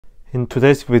In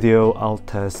today's video, I'll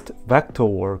test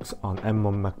Vectorworks on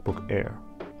M1 Macbook Air.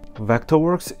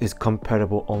 Vectorworks is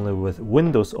compatible only with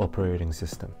Windows operating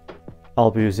system.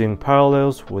 I'll be using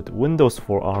Parallels with Windows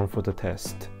for ARM for the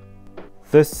test.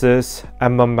 This is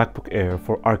M1 Macbook Air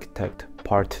for Architect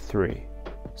Part 3.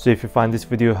 So if you find this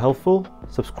video helpful,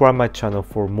 subscribe my channel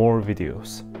for more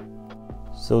videos.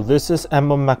 So this is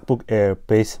M1 MacBook Air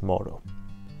base model.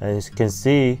 And as you can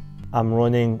see, I'm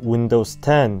running Windows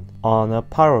 10 on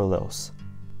Parallels.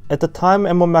 At the time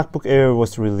M1 MacBook Air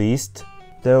was released,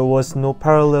 there was no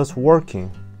Parallels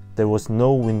working. There was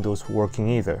no Windows working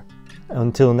either.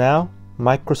 Until now,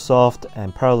 Microsoft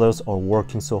and Parallels are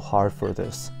working so hard for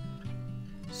this.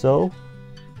 So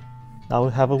now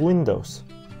we have a Windows.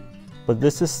 But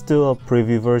this is still a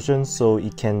preview version, so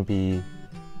it can be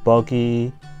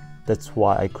buggy. That's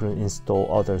why I couldn't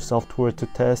install other software to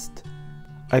test.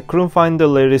 I couldn't find the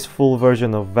latest full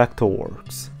version of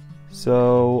Vectorworks,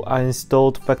 so I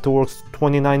installed Vectorworks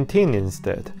 2019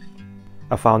 instead.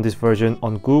 I found this version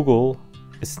on Google.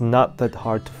 It's not that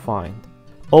hard to find.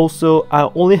 Also,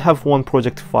 I only have one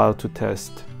project file to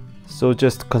test, so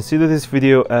just consider this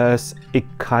video as it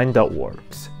kinda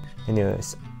works.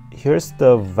 Anyways, here's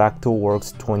the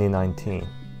Vectorworks 2019.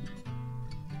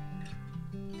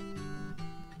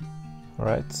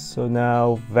 Alright, so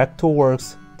now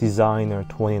Vectorworks Designer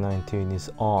 2019 is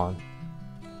on.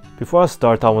 Before I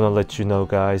start, I want to let you know,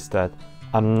 guys, that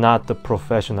I'm not the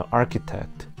professional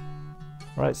architect.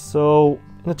 Alright, so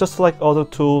just like other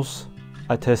tools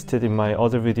I tested in my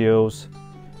other videos,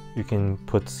 you can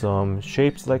put some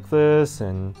shapes like this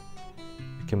and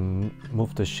you can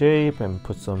move the shape and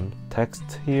put some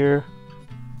text here.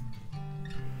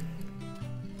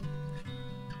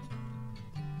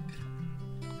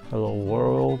 Hello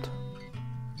world.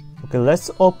 Okay, let's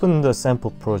open the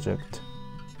sample project.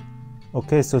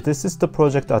 Okay, so this is the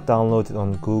project I downloaded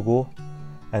on Google,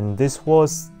 and this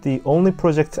was the only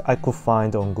project I could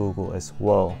find on Google as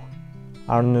well.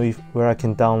 I don't know where I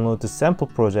can download the sample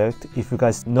project. If you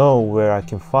guys know where I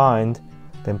can find,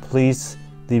 then please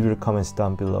leave your comments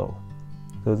down below.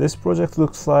 So this project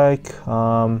looks like,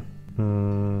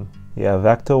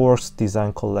 Vectorworks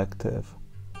Design Collective.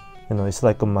 You know, it's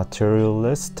like a material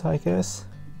list, I guess.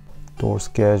 Door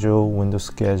schedule, window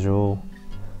schedule,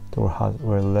 door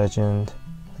hardware legend,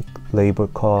 like labor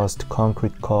cost,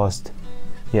 concrete cost.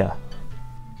 Yeah.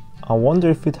 I wonder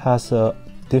if it has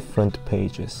different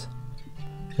pages.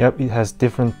 Yep, it has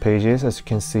different pages, as you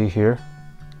can see here.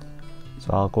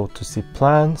 So I'll go to see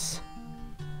plans.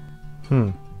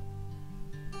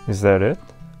 Is that it?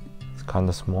 It's kind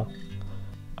of small.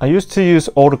 I used to use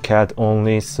AutoCAD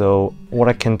only, so what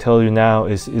I can tell you now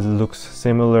is it looks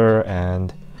similar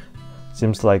and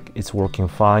seems like it's working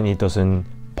fine. It doesn't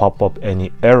pop up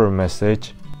any error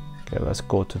message. Okay, let's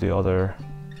go to the other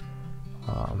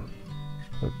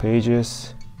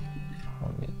pages. I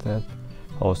don't need that.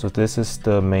 Oh, so this is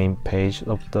the main page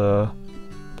of the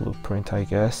blueprint, I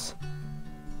guess.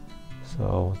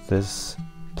 So this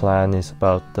plan is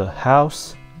about the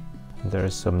house.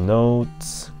 There's some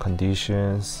notes,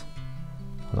 conditions,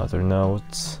 another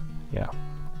notes, yeah.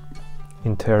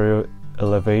 Interior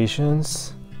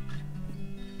elevations,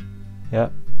 yeah.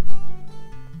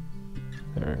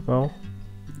 There we go.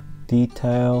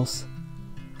 Details,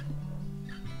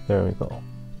 there we go.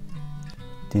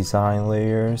 Design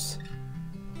layers.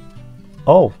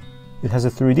 Oh, it has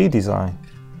a 3D design.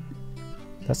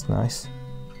 That's nice.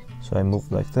 So I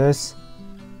move like this.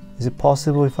 Is it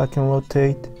possible if I can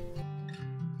rotate?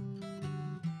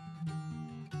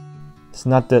 It's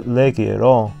not that leggy at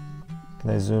all. Can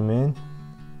I zoom in?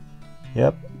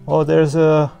 Yep. Oh, there's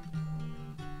a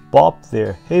Bob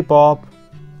there. Hey Bob.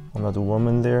 Another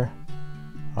woman there.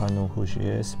 I don't know who she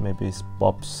is. Maybe it's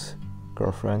Bob's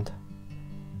girlfriend.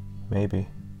 Maybe.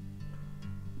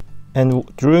 And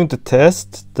during the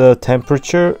test, the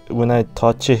temperature, when I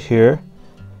touch it here,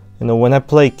 you know, when I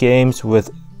play games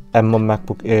with M1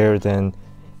 MacBook Air, then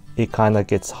it kind of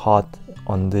gets hot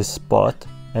on this spot.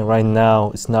 And right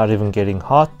now it's not even getting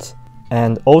hot,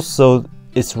 and also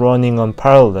it's running on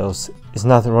Parallels. It's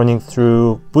not running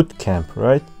through Boot Camp,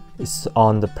 right? It's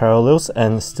on the Parallels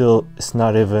and still it's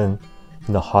not even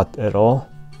hot at all.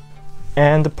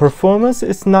 And the performance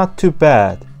is not too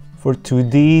bad. For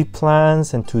 2D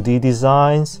plans and 2D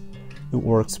designs, it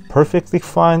works perfectly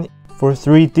fine. For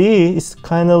 3D, it's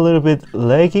kind of a little bit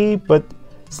laggy, but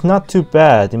it's not too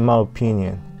bad in my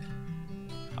opinion.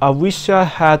 I wish I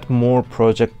had more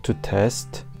projects to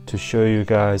test to show you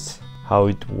guys how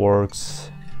it works,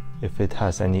 if it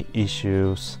has any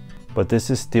issues, but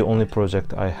this is the only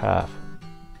project I have.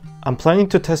 I'm planning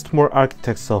to test more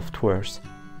architect softwares,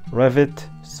 Revit,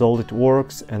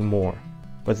 SolidWorks, and more.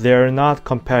 But they are not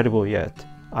compatible yet.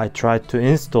 I tried to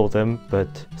install them,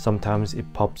 but sometimes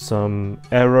it pops some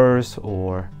errors,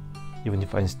 or even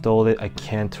if I install it, I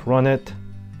can't run it.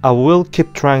 I will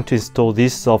keep trying to install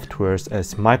these softwares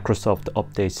as Microsoft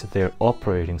updates their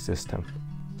operating system.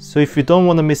 So if you don't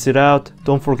want to miss it out,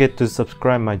 don't forget to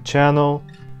subscribe my channel.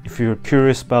 If you're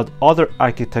curious about other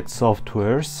architect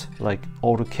softwares like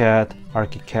AutoCAD,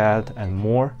 ArchiCAD, and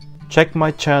more, check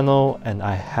my channel, and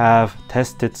I have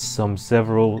tested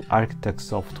several architect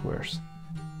softwares.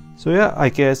 So yeah, I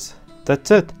guess that's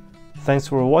it. Thanks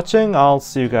for watching. I'll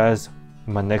see you guys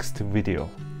in my next video.